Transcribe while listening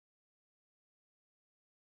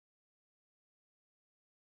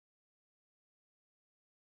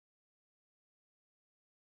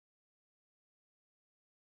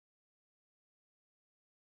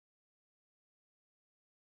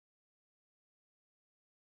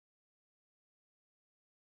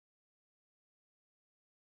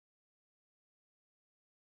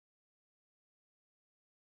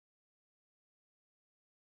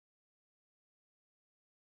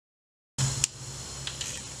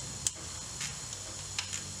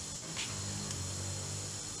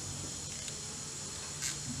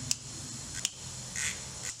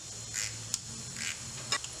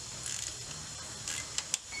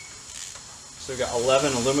So we've got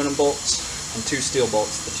 11 aluminum bolts and 2 steel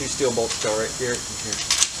bolts. The 2 steel bolts go right here and here.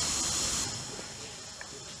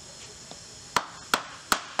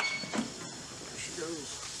 There she goes.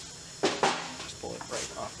 Just pull it right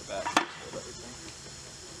off the back. Hold everything.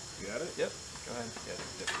 You got it? Yep. Go ahead. Yeah, the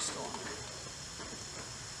diff is still on there.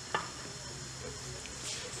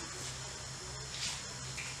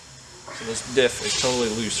 So this diff is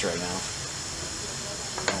totally loose right now.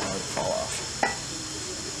 I don't want it to fall off.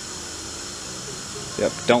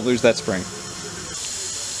 Yep, don't lose that spring.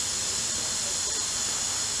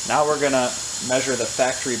 Now we're going to measure the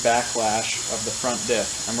factory backlash of the front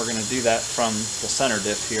diff, and we're going to do that from the center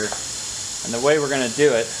diff here. And the way we're going to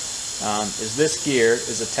do it is this gear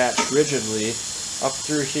is attached rigidly up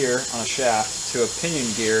through here on a shaft to a pinion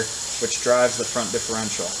gear which drives the front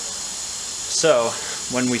differential. So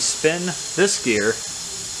when we spin this gear,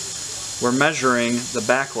 we're measuring the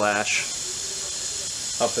backlash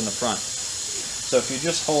up in the front. So if you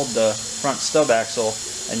just hold the front stub axle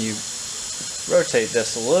and you rotate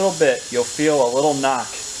this a little bit, you'll feel a little knock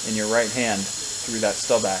in your right hand through that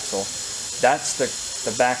stub axle. That's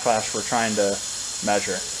the backlash we're trying to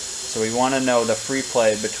measure. So we want to know the free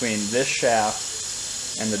play between this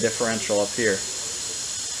shaft and the differential up here.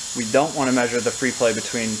 We don't want to measure the free play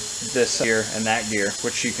between this gear and that gear,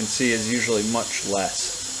 which you can see is usually much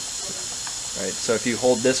less. Right? So if you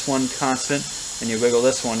hold this one constant and you wiggle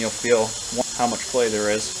this one, you'll feel how much play there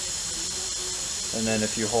is. And then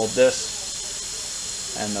if you hold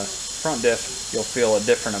this and the front diff, you'll feel a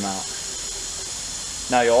different amount.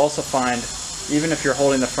 Now you'll also find, even if you're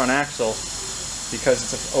holding the front axle, because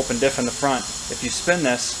it's an open diff in the front, if you spin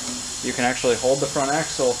this, you can actually hold the front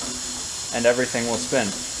axle and everything will spin.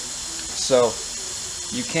 So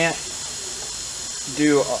you can't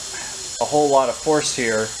do a whole lot of force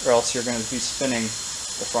here, or else you're going to be spinning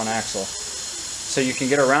the front axle. So you can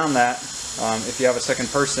get around that if you have a second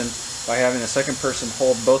person by having the second person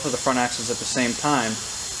hold both of the front axles at the same time.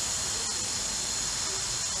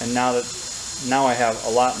 And now I have a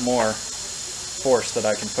lot more force that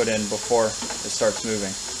I can put in before it starts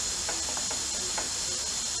moving.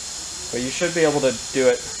 But you should be able to do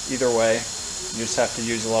it either way. You just have to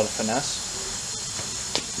use a lot of finesse.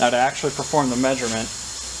 Now to actually perform the measurement,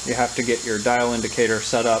 you have to get your dial indicator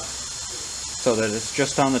set up so that it's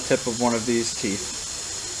just on the tip of one of these teeth.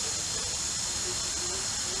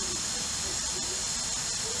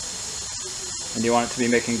 And you want it to be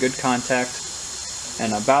making good contact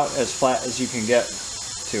and about as flat as you can get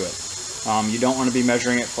to it. You don't want to be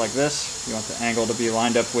measuring it like this. You want the angle to be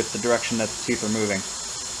lined up with the direction that the teeth are moving.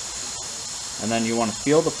 And then you want to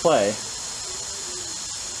feel the play,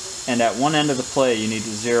 and at one end of the play you need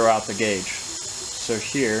to zero out the gauge. So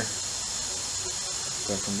here,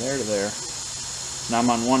 go from there to there. Now I'm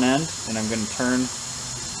on one end and I'm going to turn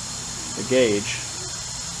the gauge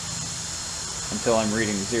until I'm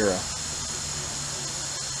reading 0.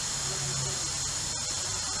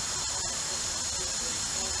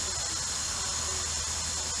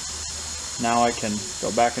 Now I can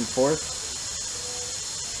go back and forth,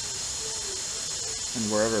 and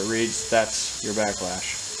wherever it reads, that's your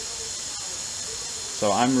backlash.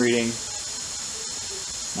 So I'm reading,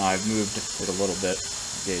 now I've moved it a little bit,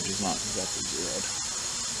 the gauge is not exactly zeroed.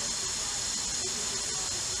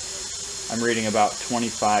 I'm reading about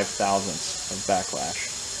 25 thousandths of backlash.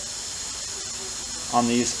 On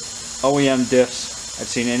these OEM diffs, I've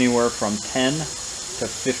seen anywhere from 10 to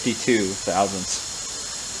 52 thousandths.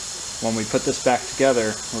 When we put this back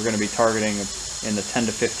together, we're going to be targeting in the 10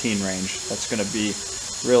 to 15 range. That's going to be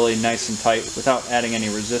really nice and tight without adding any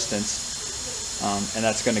resistance, and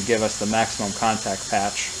that's going to give us the maximum contact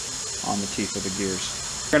patch on the teeth of the gears.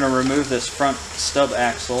 We're going to remove this front stub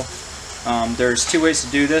axle. There's 2 ways to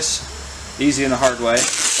do this, the easy and the hard way.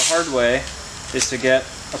 The hard way is to get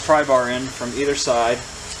a pry bar in from either side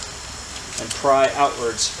and pry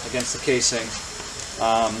outwards against the casing.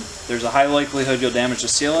 There's a high likelihood you'll damage the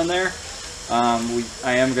seal in there.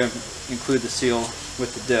 I am going to include the seal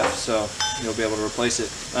with the diff, so you'll be able to replace it.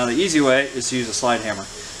 The easy way is to use a slide hammer.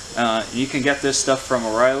 You can get this stuff from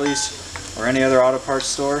O'Reilly's or any other auto parts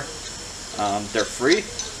store. They're free.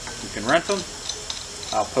 You can rent them.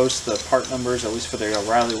 I'll post the part numbers, at least for the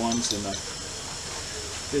O'Reilly ones, in the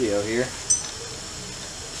video here.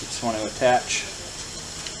 You just want to attach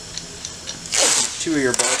 2 of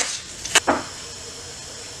your bolts.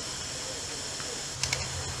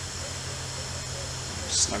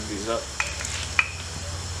 Snug these up.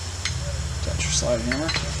 Attach your slide hammer.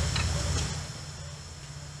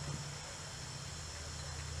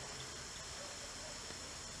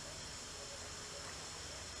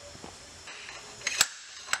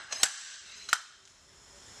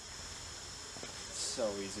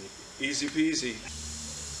 easy. Easy peasy.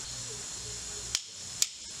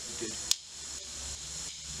 Good.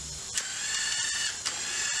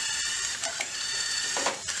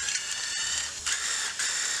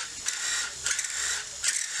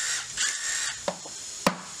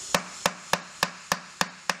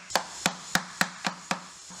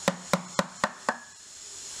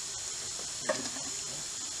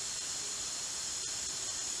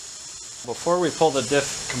 Before we pull the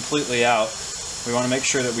diff completely out, we want to make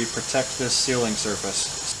sure that we protect this sealing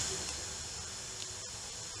surface.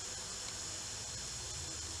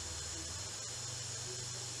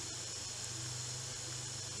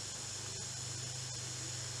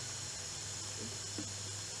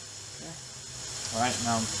 Alright,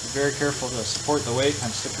 now be very careful to support the weight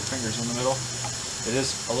and stick your fingers in the middle. It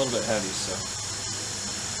is a little bit heavy, so.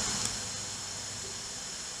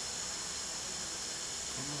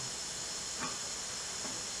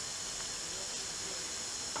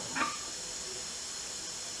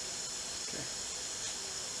 Okay.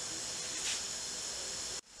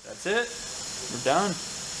 That's it. We're done.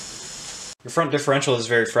 Your front differential is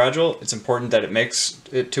very fragile. It's important that it makes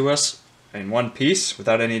it to us in one piece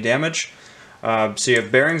without any damage. So you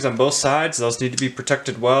have bearings on both sides. Those need to be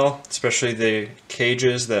protected well, especially the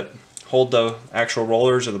cages that hold the actual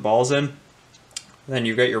rollers or the balls in. Then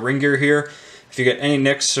you've got your ring gear here. If you get any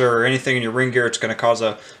nicks or anything in your ring gear, it's going to cause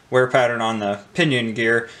a wear pattern on the pinion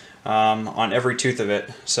gear on every tooth of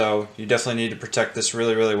it. So you definitely need to protect this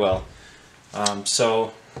really, really well.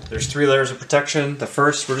 So there's 3 layers of protection. The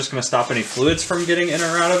first, we're just going to stop any fluids from getting in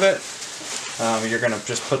or out of it. You're going to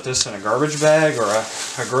just put this in a garbage bag or a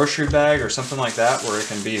grocery bag or something like that where it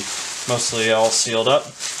can be mostly all sealed up.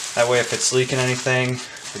 That way if it's leaking anything,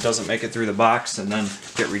 it doesn't make it through the box and then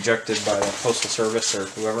get rejected by the postal service or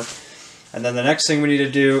whoever. And then the next thing we need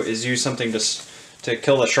to do is use something to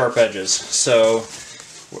kill the sharp edges. So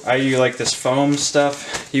I use like this foam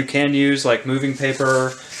stuff. You can use like moving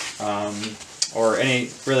paper or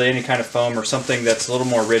really any kind of foam or something that's a little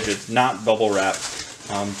more rigid, not bubble wrap.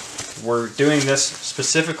 We're doing this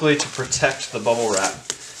specifically to protect the bubble wrap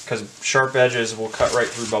because sharp edges will cut right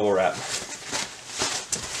through bubble wrap. I'm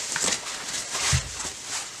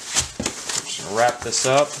just going to wrap this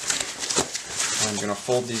up. I'm going to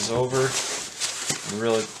fold these over and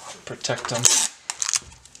really protect them. Put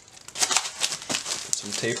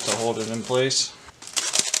some tape to hold it in place.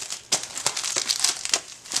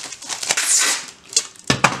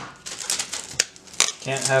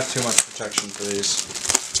 Can't have too much protection for these.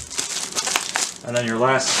 And then your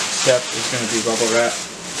last step is going to be bubble wrap.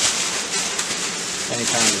 Any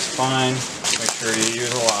kind is fine. Make sure you use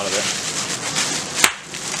a lot of it.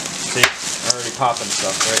 See, already popping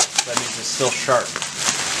stuff, right? That means it's still sharp.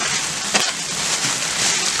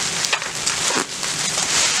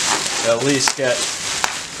 At least get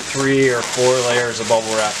 3 or 4 layers of bubble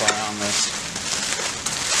wrap around this.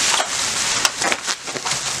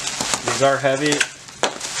 These are heavy,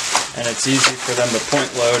 and it's easy for them to point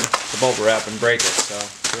load the bubble wrap and break it, so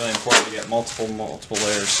it's really important to get multiple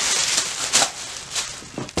layers.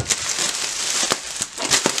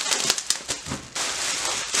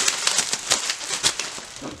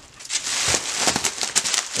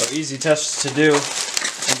 So easy tests to do,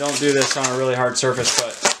 and don't do this on a really hard surface,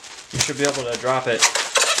 but you should be able to drop it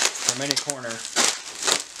from any corner,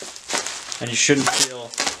 and you shouldn't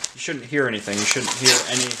hear anything. You shouldn't hear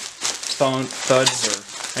any thuds or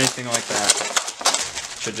anything like that.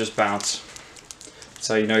 It should just bounce. That's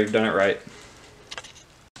how you know you've done it right.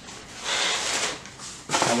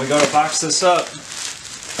 And we go to box this up.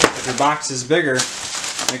 If your box is bigger,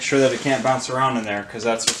 make sure that it can't bounce around in there because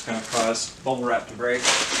that's what's going to cause bubble wrap to break. So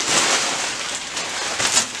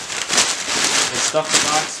stuff the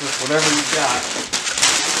box with whatever you've got.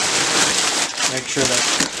 Make sure that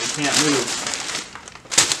it can't move.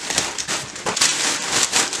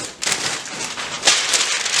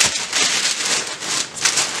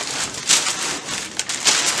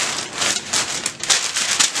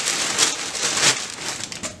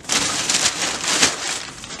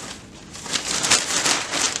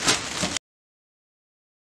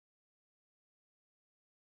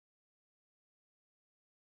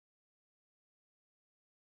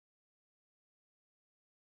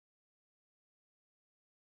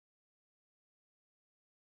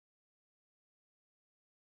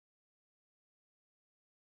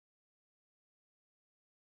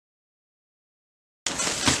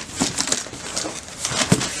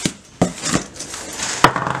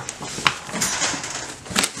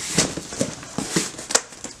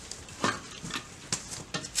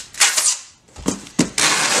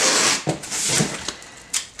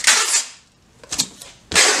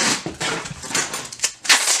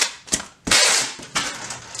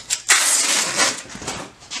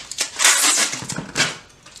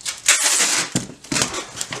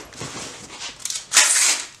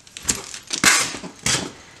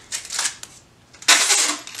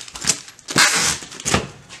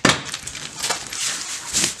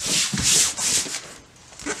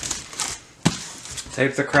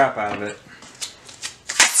 tape the crap out of it.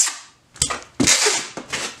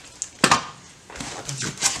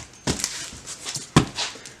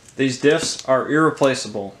 These diffs are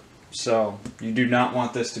irreplaceable, so you do not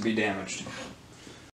want this to be damaged.